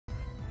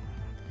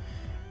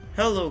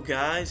Hello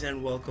guys,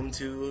 and welcome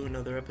to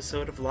another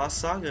episode of Lost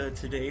Saga.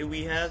 Today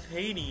we have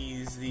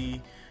Hades,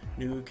 the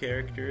new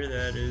character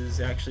that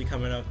is actually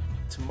coming up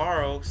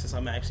tomorrow, since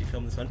I'm actually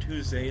filming this on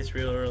Tuesday. It's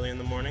real early in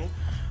the morning.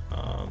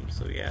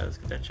 So yeah, let's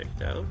get that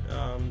checked out.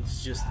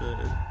 It's just the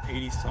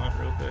Hades taunt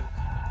real quick.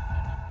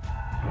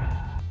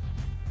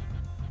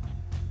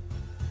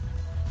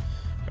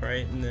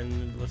 Alright, and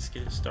then let's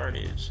get it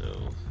started. So,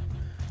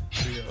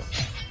 here we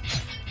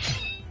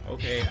go.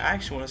 Okay, I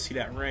actually want to see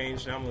that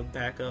range. Now I'm going to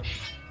back up.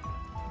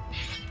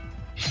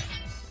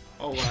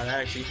 Oh wow, that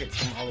actually hits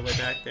him all the way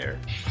back there.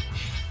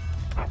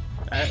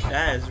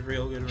 That is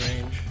real good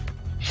range.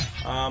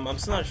 I'm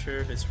still not sure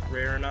if it's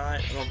rare or not.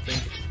 I don't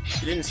think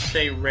it didn't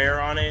say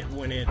rare on it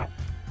when it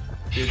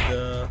did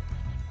the.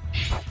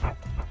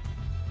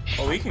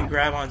 Oh, we can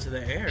grab onto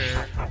the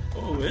air.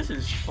 Oh, this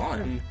is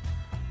fun.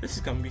 This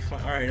is gonna be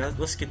fun. All right,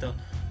 let's get the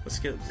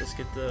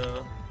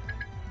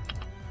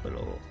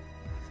little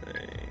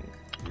thing.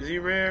 Is he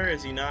rare?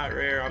 Is he not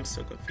rare? I'm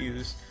still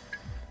confused.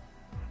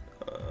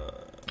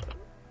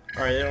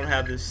 Alright, they don't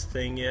have this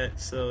thing yet,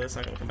 so it's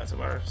not going to come out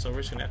tomorrow. So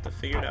we're just going to have to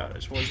figure it out. I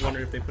just was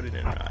wondering if they put it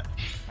in or not.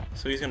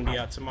 So he's going to be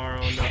out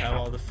tomorrow, and they'll have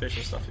all the fish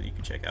and stuff that you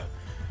can check out.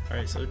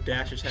 Alright, so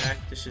dash attack.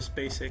 It's just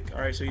basic.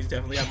 Alright, so he's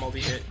definitely got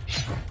multi-hit.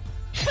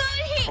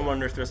 I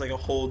wonder if there's like a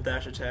hold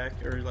dash attack,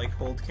 or like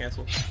hold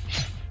cancel.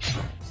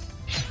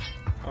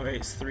 Alright,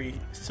 it's 3,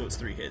 so it's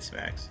 3 hits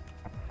max.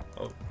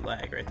 Oh,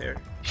 lag right there.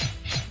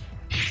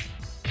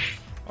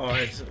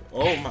 Alright, so,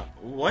 oh my,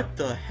 what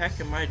the heck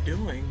am I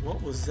doing?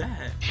 What was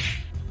that?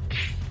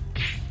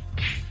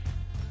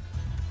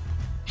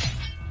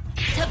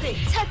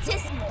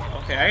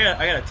 Okay,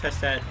 I gotta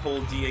test that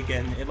hold D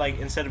again. It like,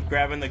 instead of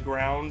grabbing the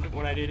ground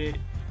when I did it,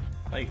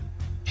 like,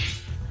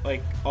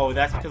 oh,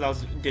 that's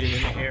because did it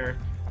in the air.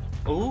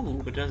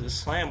 Ooh, but does it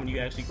slam when you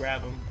actually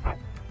grab him?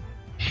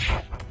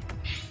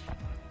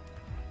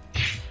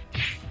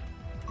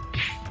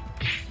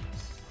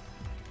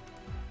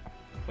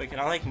 Wait, can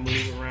I like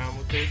move around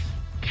with this?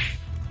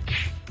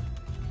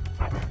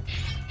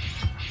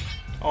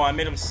 Oh, I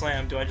made him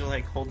slam. Do I just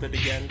like hold it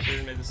again for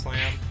him to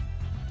slam?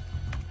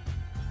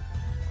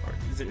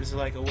 Is there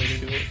like a way to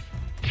do it?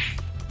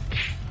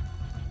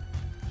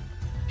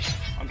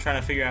 I'm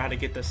trying to figure out how to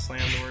get the slam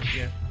to work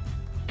here.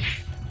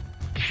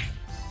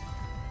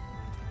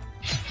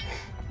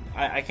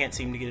 I can't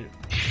seem to get it.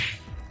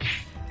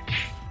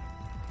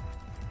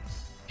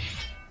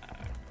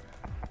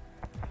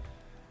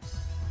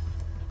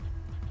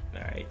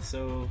 Alright,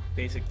 so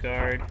basic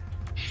guard.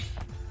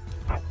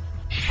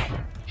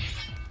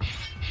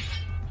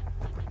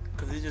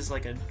 Because it's just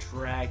like a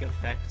drag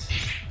effect.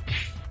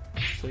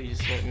 So you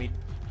just let me.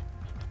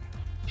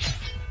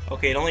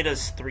 Okay, it only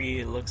does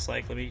 3, it looks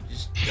like. Let me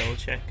just double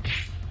check.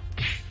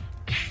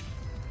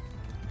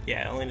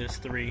 Yeah, it only does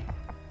 3.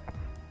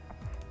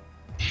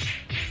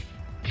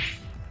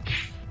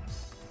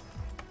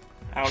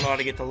 I don't know how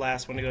to get the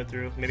last one to go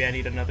through. Maybe I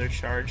need another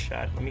charge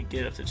shot. Let me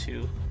get up to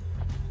 2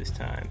 this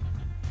time.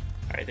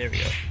 Alright, there we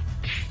go.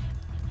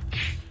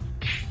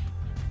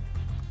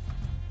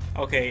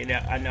 Okay,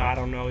 now I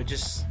don't know. It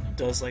just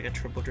does like a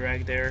triple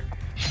drag there.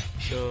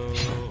 So,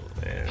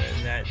 and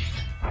then that.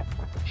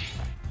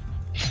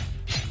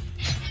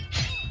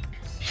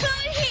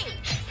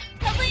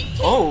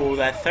 Oh,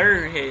 that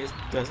third hit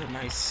does a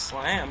nice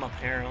slam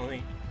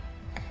apparently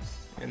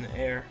in the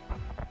air.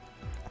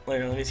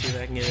 Later, let me see if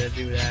I can get it to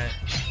do that.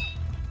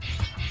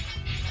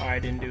 Oh, I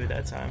didn't do it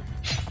that time.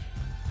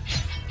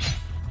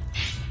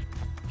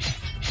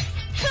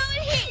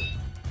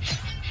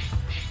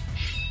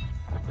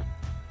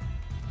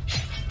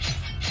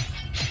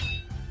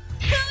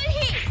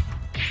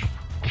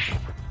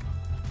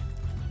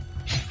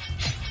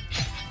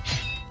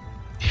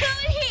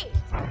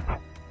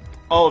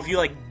 Oh, if you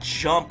like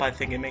jump, I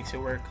think it makes it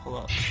work. Hold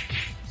up.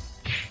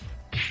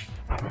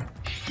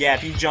 Yeah,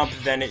 if you jump,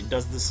 then it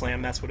does the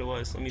slam. That's what it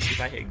was. Let me see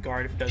if I hit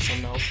guard, if it does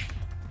something else.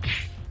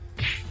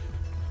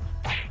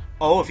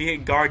 Oh, if you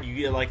hit guard, you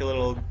get like a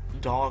little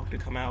dog to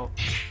come out.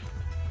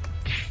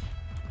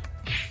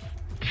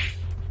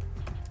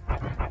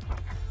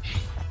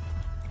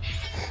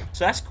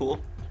 So that's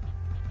cool.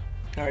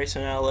 Alright, so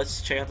now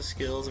let's check out the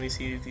skills. Let me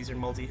see if these are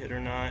multi-hit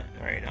or not.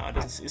 Alright, no,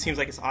 it seems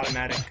like it's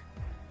automatic.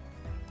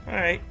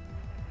 Alright.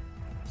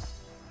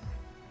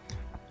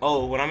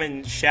 Oh, when I'm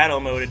in shadow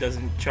mode, it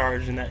doesn't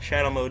charge, and that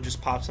shadow mode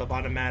just pops up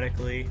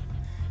automatically.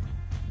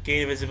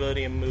 Gain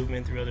visibility and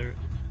movement through other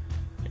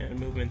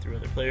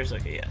players.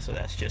 Okay, yeah, so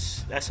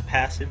that's a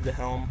passive, the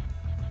helm.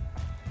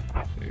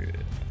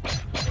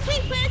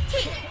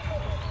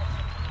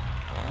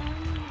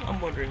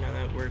 I'm wondering how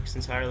that works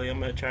entirely.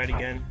 I'm gonna try it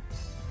again.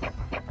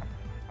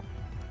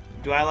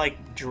 Do I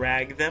like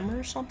drag them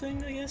or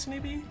something? I guess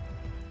maybe.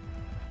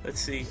 Let's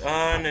see.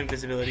 And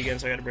invisibility again,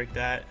 so I gotta break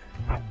that.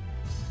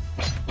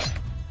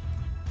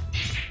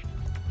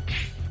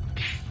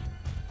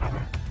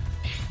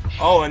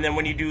 Oh, and then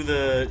when you do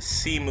the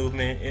C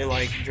movement, it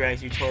like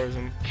drags you towards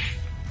them.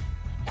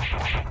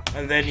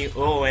 And then you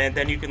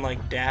can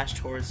like dash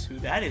towards who.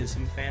 That is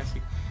some fancy.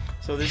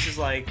 So this is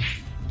like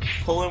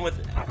pull in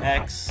with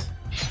X,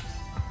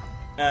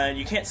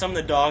 You can't summon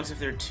the dogs if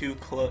they're too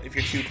close. If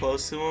you're too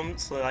close to them.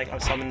 So like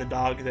I've summoned the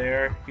dog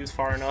there. He was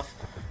far enough.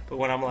 But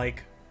when I'm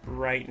like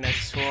right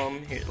next to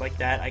him, here, like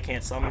that, I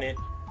can't summon it.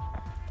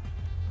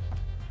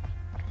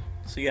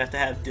 So you have to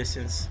have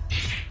distance.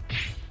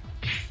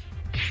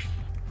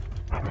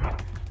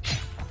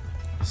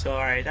 So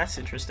alright, that's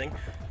interesting.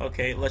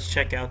 Okay, let's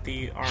check out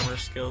the armor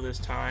skill this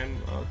time.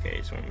 Okay,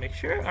 just want to make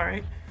sure.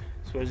 Alright.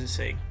 So what does it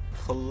say?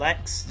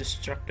 Collects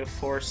destructive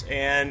force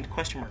and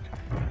question mark.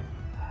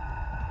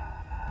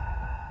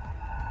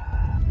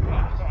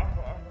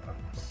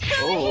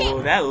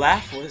 Oh, that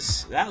laugh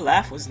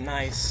was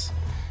nice.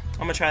 I'm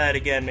gonna try that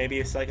again. Maybe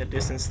it's like a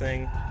distance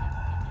thing.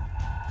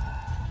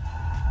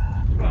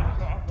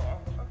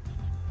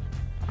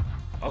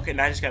 Okay,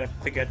 now I just gotta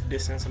figure out the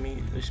distance. Let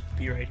me just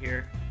be right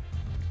here.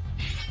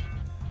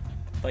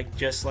 Like,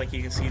 just like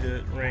you can see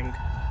the ring.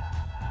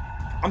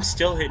 I'm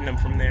still hitting them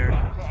from there.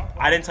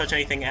 I didn't touch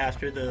anything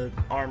after the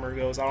armor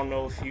goes. I don't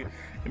know if you're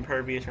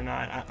impervious or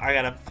not. I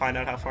gotta find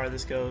out how far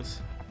this goes.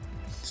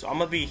 So I'm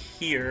gonna be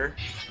here.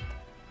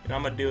 And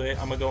I'm gonna do it.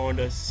 I'm gonna go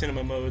into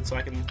cinema mode so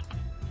I can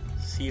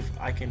see if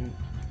I can.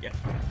 Yeah.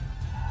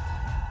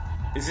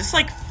 Is this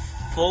like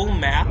full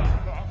map?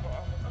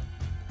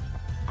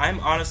 I'm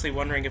honestly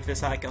wondering if this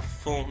is like a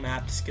full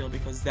map skill,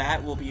 because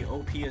that will be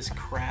OP as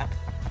crap.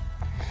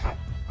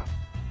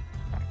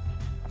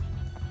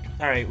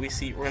 Alright, we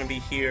see we're gonna be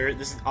here.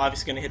 This is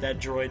obviously gonna hit that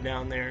droid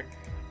down there,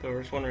 but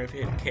we're just wondering if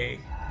it hit K.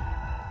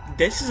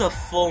 This is a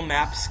full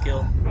map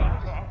skill.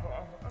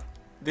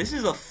 This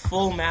is a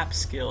full map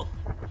skill.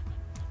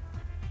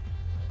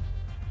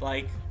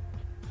 Like,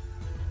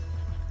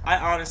 I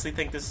honestly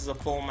think this is a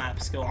full map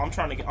skill. I'm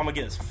gonna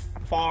get as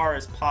far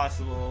as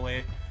possible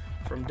away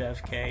from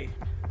Dev K.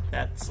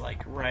 That's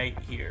like right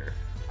here.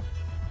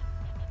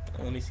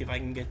 Let me see if I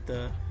can get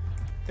the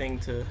thing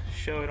to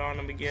show it on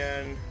him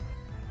again.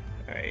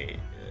 Alright,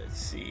 let's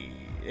see.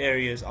 There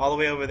he is, all the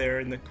way over there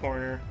in the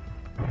corner.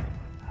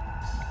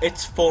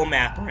 It's full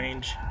map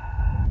range.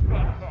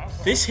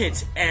 This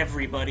hits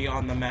everybody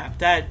on the map.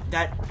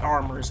 That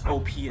armor is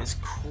OP as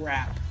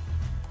crap.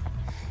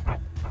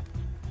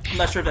 I'm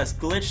not sure if that's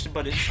glitched,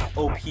 but it's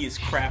OP as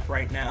crap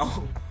right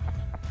now.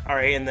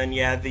 Alright, and then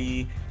yeah,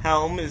 the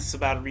helm is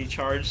about to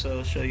recharge, so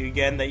I'll show you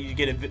again that you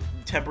get a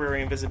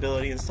temporary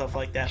invisibility and stuff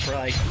like that for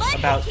like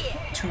about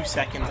 2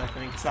 seconds, I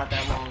think. It's not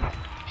that long.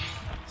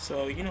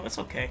 So, you know, it's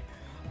okay.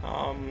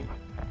 Alright,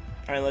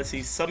 let's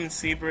see. Summon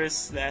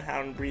Cerberus, that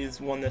hound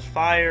breathes one that's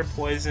fire,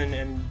 poison,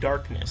 and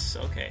darkness.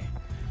 Okay.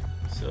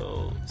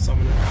 So,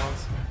 summon the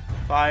hounds.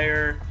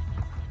 Fire.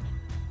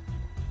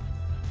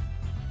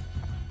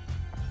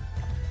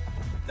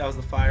 That was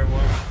the fire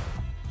one.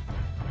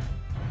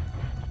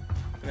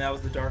 And that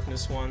was the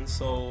darkness one.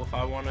 So, if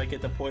I want to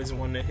get the poison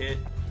one to hit,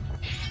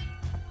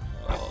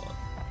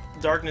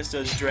 darkness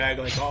does drag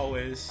like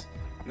always.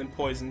 And then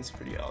poison's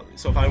pretty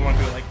obvious. So if I want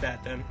to do it like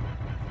that, then.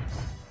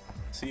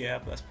 So yeah,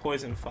 that's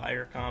poison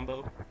fire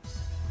combo.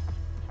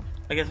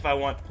 I guess if I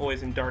want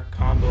poison dark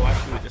combo, I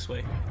can do it this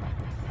way.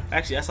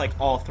 Actually, that's like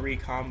all three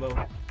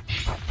combo.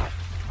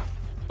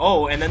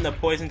 Oh, and then the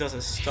poison does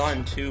a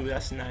stun too.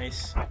 That's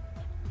nice.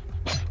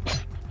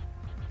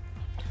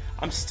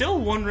 I'm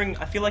still wondering.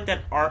 I feel like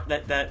that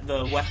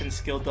the weapon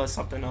skill does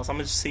something else. I'm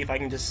gonna just see if I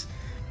can just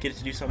get it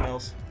to do something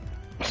else.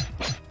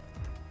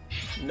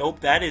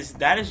 Nope, that is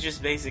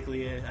just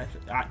basically it.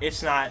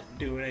 It's not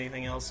doing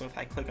anything else. So if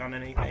I click on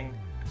anything,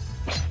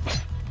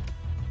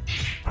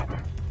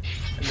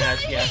 and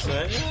that's yeah.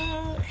 So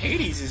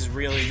Hades is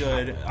really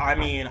good. I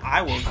mean,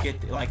 I will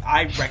get like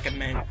I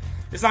recommend.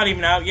 It's not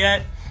even out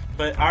yet,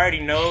 but I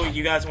already know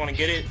you guys want to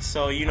get it.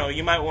 So you know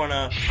you might want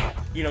to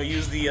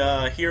use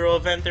the hero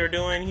event they're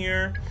doing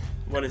here.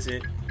 What is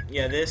it?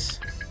 Yeah, this.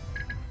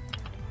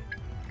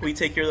 We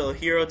take your little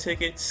hero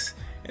tickets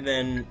and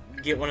then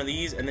get one of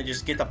these, and then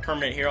just get the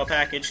permanent hero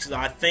package, because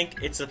I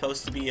think it's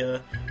supposed to be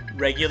a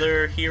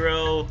regular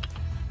hero.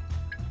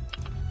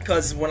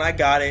 Because when I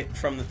got it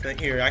from the thing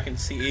here, I can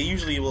see it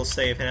usually will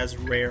say if it has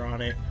rare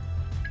on it.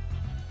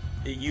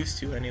 It used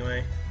to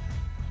anyway.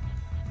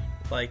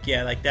 Like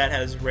yeah, like that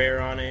has rare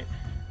on it.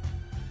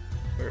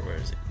 Where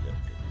is it?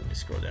 Let me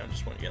scroll down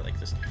just one. Yeah, like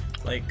this.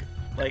 Like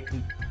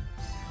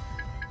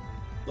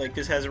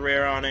this has a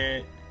rare on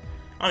it.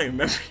 I don't even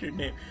remember your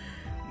name.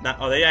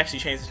 Oh, they actually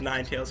changed it to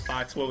Ninetales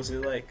Fox. What was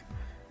it like?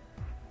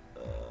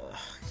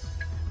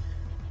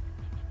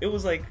 It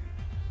was like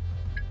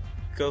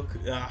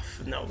Goku.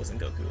 No, it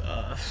wasn't Goku.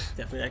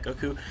 Definitely not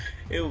Goku.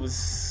 It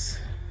was.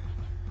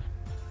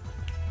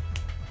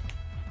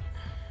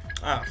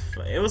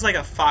 It was like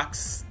a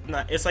fox.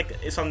 It's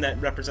something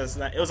that represents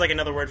that. It was like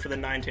another word for the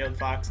nine-tailed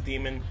fox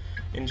demon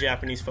in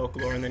Japanese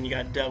folklore. And then you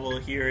got devil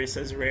here. It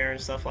says rare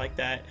and stuff like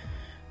that.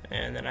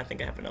 And then I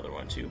think I have another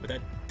one too, but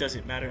that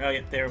doesn't matter. Oh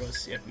yeah, there it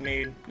was. Yeah,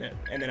 made.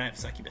 And then I have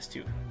succubus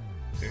too.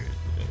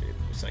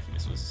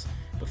 Succubus was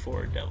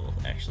before devil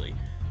actually.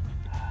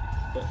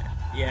 But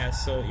yeah,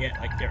 so yeah,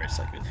 like there is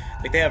succubus.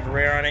 Like they have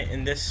rare on it,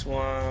 and this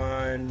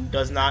one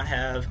does not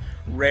have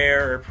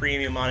rare or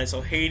premium on it.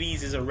 So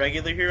Hades is a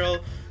regular hero.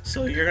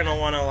 So you're gonna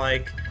want to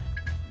like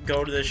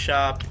go to the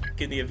shop,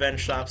 get the event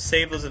shop,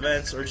 save those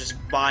events, or just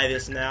buy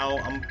this now.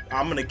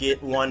 I'm gonna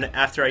get one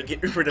after I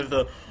get rid of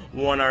the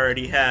one I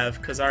already have,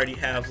 because I already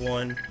have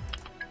one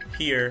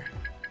here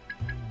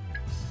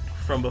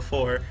from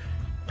before.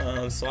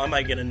 So I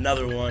might get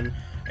another one,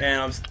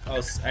 and I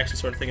was actually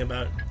sort of thinking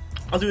about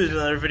I'll do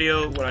another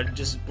video where I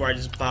just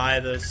buy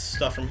the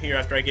stuff from here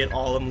after I get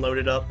all of them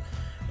loaded up.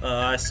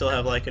 I still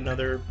have like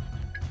another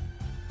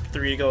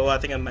 3 to go. I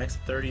think I'm max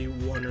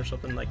 31 or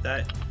something like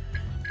that.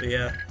 But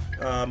yeah,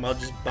 I'll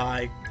just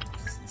buy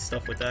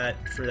stuff with that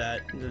for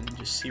that, and then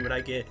just see what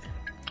I get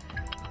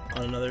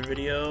on another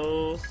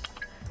video.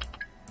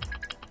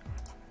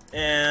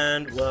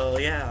 And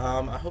well, yeah,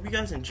 I hope you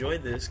guys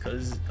enjoyed this,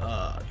 because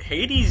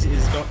Hades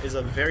is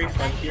a very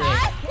fun hero,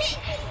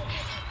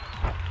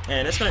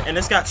 and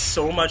it's got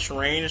so much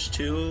range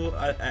too.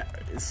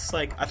 It's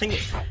like I think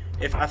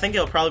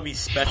it'll probably be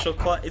special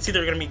class. It's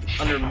either gonna be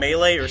under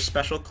melee or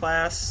special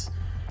class,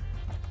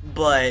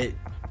 but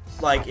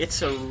like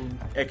it's a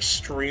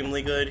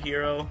extremely good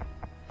hero.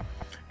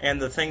 And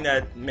the thing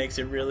that makes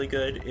it really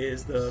good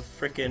is the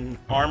freaking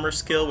armor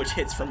skill, which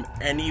hits from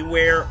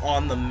anywhere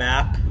on the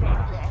map.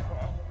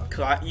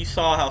 You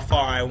saw how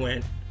far I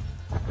went,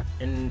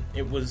 and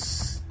it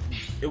was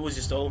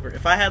just over.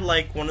 If I had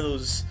like one of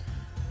those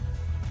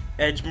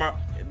edge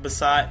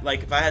beside,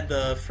 like if I had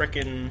the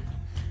freaking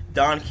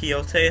Don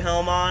Quixote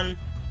helm on,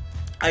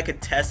 I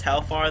could test how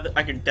far.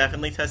 I could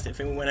definitely test if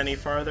it went any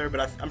farther,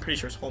 but I'm pretty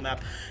sure it's whole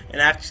map.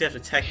 And I actually have to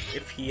check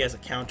if he has a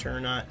counter or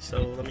not.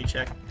 So let me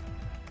check.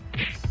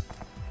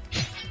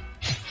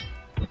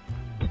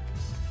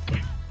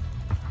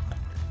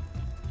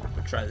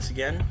 Try this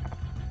again.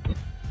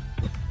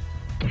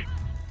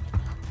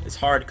 It's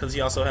hard because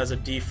he also has a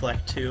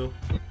deflect too,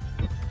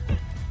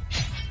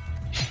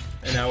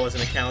 and that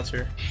wasn't a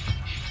counter.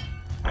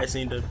 I just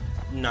need to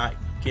not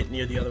get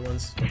near the other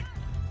ones,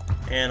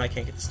 and I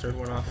can't get this third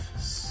one off.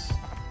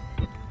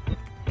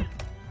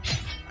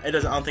 I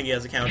don't think he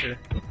has a counter.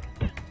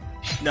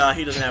 No,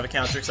 he doesn't have a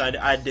counter because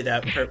I did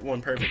that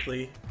one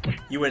perfectly.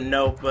 You wouldn't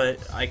know, but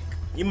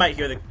you might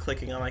hear the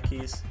clicking on my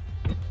keys.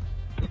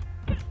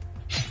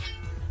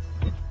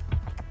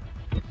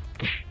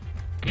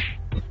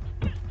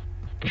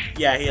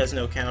 Yeah, he has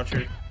no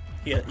counter.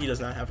 He does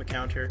not have a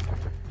counter.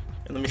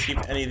 And let me see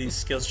if any of these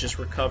skills just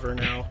recover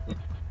now.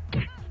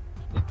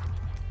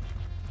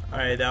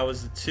 Alright, that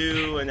was the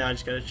 2, and now I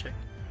just gotta check.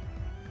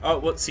 Oh,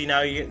 well, see,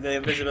 now the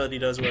invisibility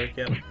does work,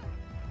 yep.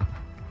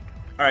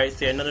 Alright,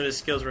 see, none of his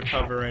skills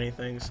recover or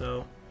anything,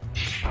 so...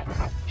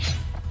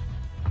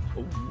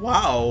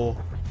 Wow!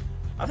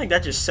 I think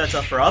that just sets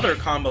up for other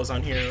combos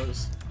on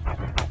heroes.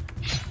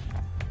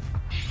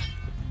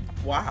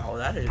 Wow,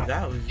 that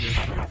was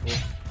just beautiful.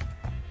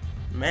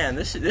 Man,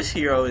 this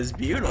hero is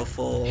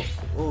beautiful.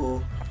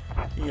 Ooh,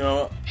 you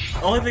know,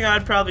 only thing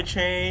I'd probably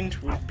change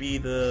would be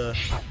the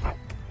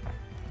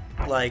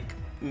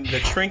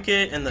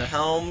trinket and the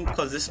helm,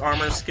 because this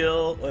armor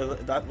skill,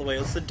 that way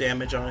it's the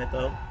damage on it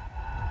though.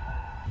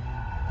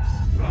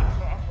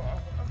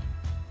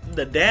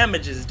 The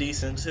damage is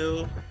decent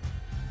too,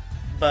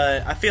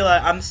 but I feel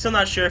like I'm still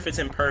not sure if it's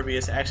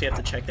impervious. I actually have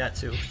to check that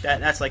too.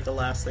 That's like the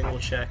last thing we'll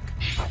check.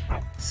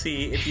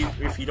 See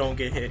if you don't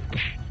get hit.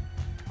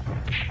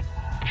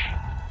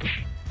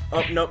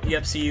 Oh, nope,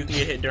 yep, see, you can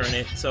get hit during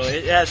it. So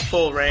it has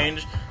full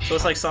range, so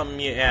it's like something,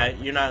 yeah,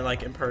 you're not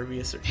like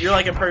impervious. You're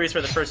like impervious for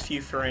the first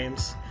few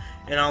frames,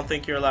 and I don't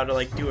think you're allowed to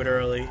like do it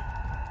early.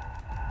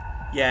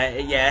 Yeah,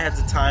 it has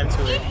a time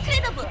to it.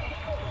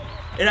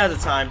 It has a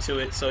time to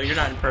it, so you're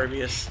not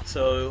impervious,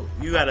 so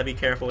you gotta be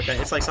careful with that.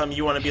 It's like something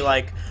you want to be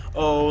like,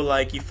 oh,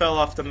 like you fell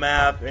off the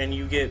map, and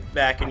you get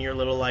back in your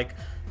little like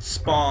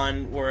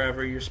spawn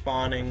wherever you're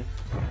spawning.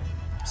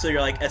 So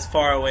you're like as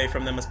far away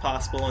from them as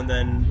possible, and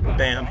then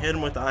bam, hit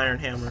them with the iron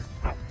hammer.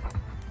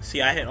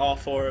 See, I hit all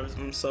 4 of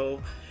them,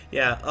 so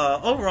yeah.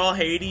 Overall,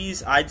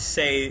 Hades, I'd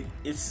say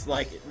it's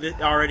like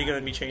already going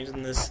to be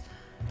changing this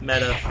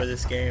meta for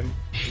this game.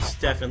 It's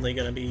definitely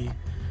going to be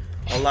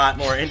a lot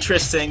more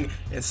interesting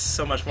and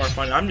so much more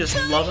fun. I'm just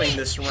loving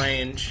this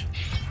range.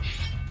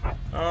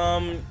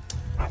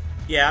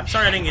 Yeah, I'm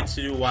sorry I didn't get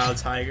to do Wild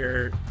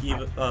Tiger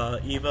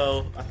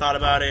Evo. I thought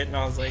about it and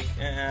I was like,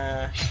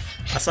 eh.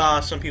 I saw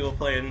some people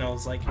play it and I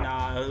was like,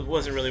 nah, it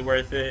wasn't really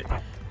worth it.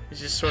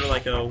 It's just sort of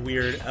like a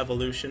weird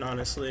evolution,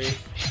 honestly.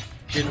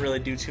 Didn't really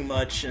do too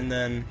much, and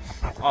then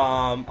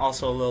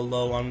also a little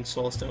low on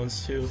soul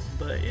stones too.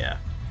 But yeah.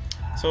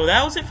 So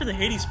that was it for the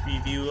Hades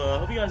preview.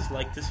 Hope you guys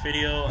liked this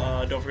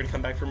video. Don't forget to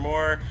come back for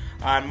more.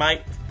 I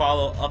might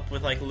follow up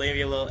with like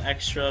maybe a little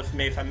extra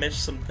if I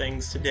missed some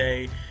things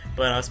today.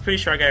 But I was pretty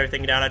sure I got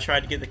everything down. I tried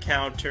to get the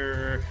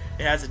counter.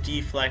 It has a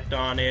deflect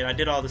on it. I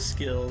did all the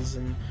skills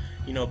and,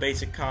 you know,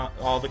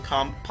 all the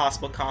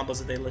possible combos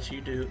that they let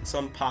you do.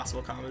 Some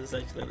possible combos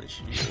that they let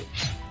you do.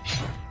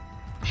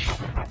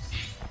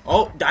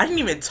 Oh, I didn't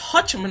even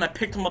touch him when I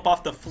picked him up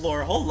off the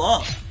floor. Hold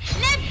up.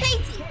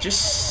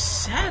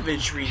 Just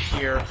savagery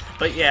here.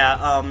 But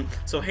yeah,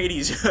 so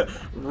Hades,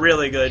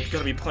 really good.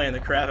 Gonna be playing the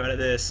crap out of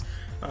this.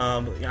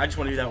 I just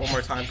want to do that one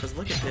more time because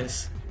look at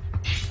this.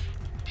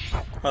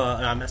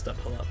 I messed up.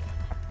 Hold up.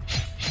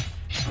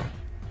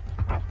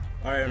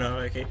 Alright, no,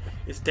 okay.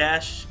 It's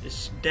dash,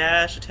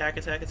 attack,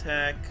 attack,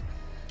 attack,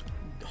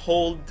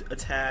 hold,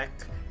 attack,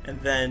 and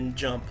then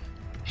jump.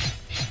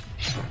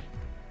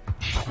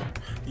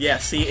 Yeah,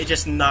 see, it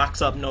just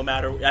knocks up no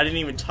matter. I didn't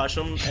even touch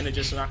him, and it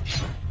just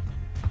knocked.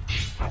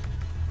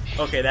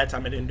 Okay, that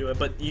time I didn't do it,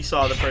 but you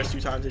saw the first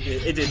 2 times it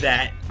did. It did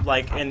that,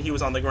 like, and he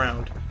was on the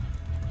ground.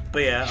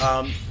 But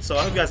yeah, so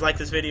I hope you guys like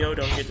this video.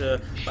 Don't forget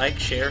to like,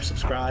 share,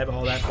 subscribe,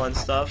 all that fun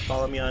stuff.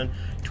 Follow me on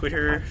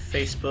Twitter,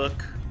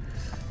 Facebook,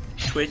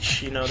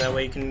 Twitch. You know, that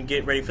way you can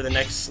get ready for the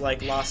next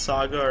like Lost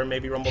Saga or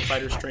maybe Rumble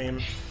Fighter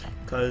stream,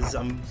 because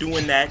I'm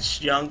doing that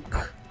junk.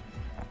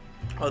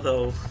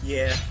 Although,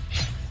 yeah.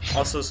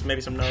 Also,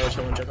 maybe some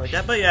Naruto and junk like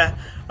that. But yeah,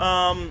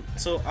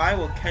 so I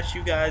will catch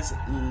you guys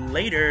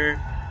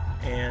later,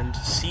 and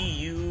see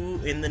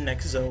you in the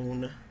next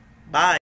zone. Bye.